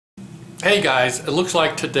Hey guys, it looks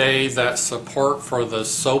like today that support for the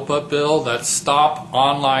SOPA bill, that Stop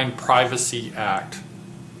Online Privacy Act.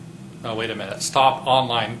 No, wait a minute. Stop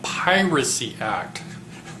Online Piracy Act.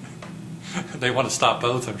 They want to stop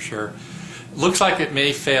both, I'm sure. Looks like it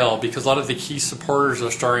may fail because a lot of the key supporters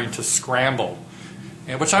are starting to scramble.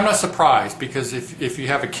 And which I'm not surprised, because if you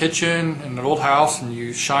have a kitchen in an old house and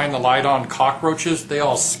you shine the light on cockroaches, they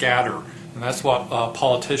all scatter. And that's what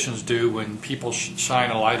politicians do when people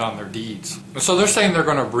shine a light on their deeds. So they're saying they're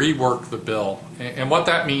going to rework the bill. And what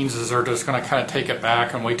that means is they're just going to kind of take it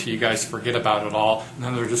back and wait till you guys forget about it all. And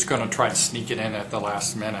then they're just going to try to sneak it in at the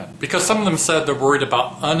last minute. Because some of them said they're worried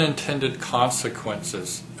about unintended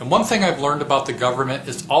consequences. And one thing I've learned about the government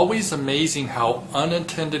is always amazing how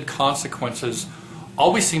unintended consequences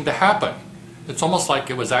always seem to happen. It's almost like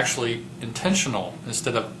it was actually intentional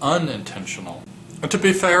instead of unintentional. And to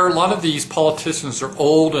be fair, a lot of these politicians are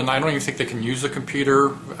old, and I don't even think they can use a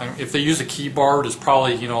computer. If they use a keyboard, it's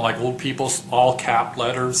probably, like old people's all cap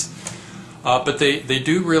letters. But they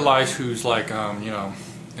do realize who's like,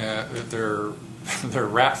 their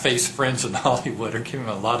rat-faced friends in Hollywood are giving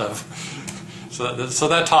them a lot of. So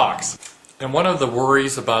that talks. And one of the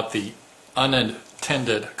worries about the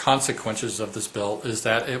unintended consequences of this bill is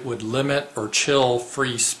that it would limit or chill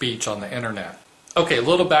free speech on the internet. Okay, a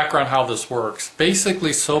little background how this works.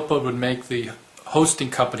 Basically, SOPA would make the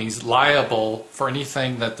hosting companies liable for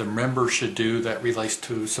anything that the members should do that relates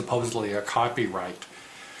to supposedly a copyright,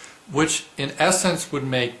 which in essence would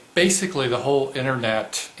make basically the whole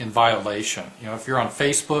internet in violation. If you're on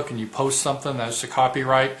Facebook and you post something that's a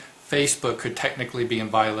copyright, Facebook could technically be in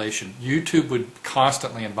violation. YouTube would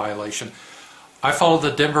constantly in violation. I follow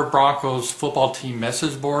the Denver Broncos football team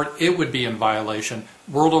message board. It would be in violation.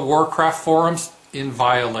 World of Warcraft forums, in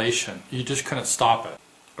violation. You just couldn't stop it.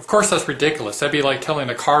 Of course, that's ridiculous. That'd be like telling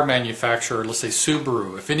a car manufacturer, let's say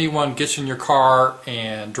Subaru, if anyone gets in your car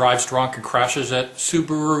and drives drunk and crashes it,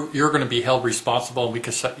 Subaru, you're going to be held responsible and we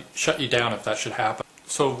could shut you down if that should happen.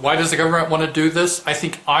 So why does the government want to do this? I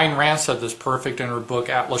think Ayn Rand said this perfect in her book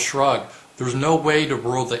Atlas Shrugged. There's no way to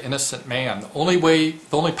rule the innocent man. The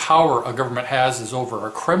only power a government has is over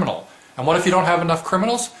a criminal. And what if you don't have enough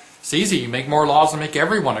criminals? It's easy. You make more laws and make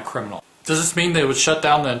everyone a criminal. Does this mean they would shut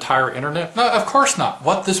down the entire internet? No, of course not.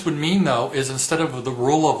 What this would mean, though, is instead of the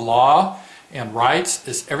rule of law and rights,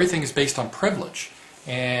 is everything is based on privilege.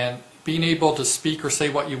 And being able to speak or say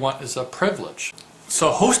what you want is a privilege.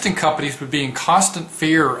 So hosting companies would be in constant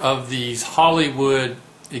fear of these Hollywood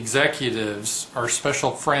executives, our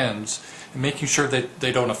special friends, and making sure that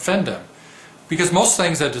they don't offend them. Because most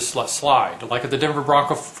things they just let slide. Like at the Denver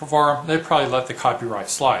Bronco forum, they'd probably let the copyright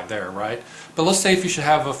slide there, right? But let's say if you should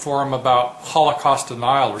have a forum about Holocaust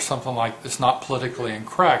denial or something like it's not politically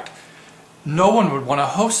incorrect, no one would want to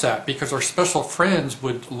host that because our special friends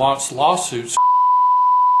would launch lawsuits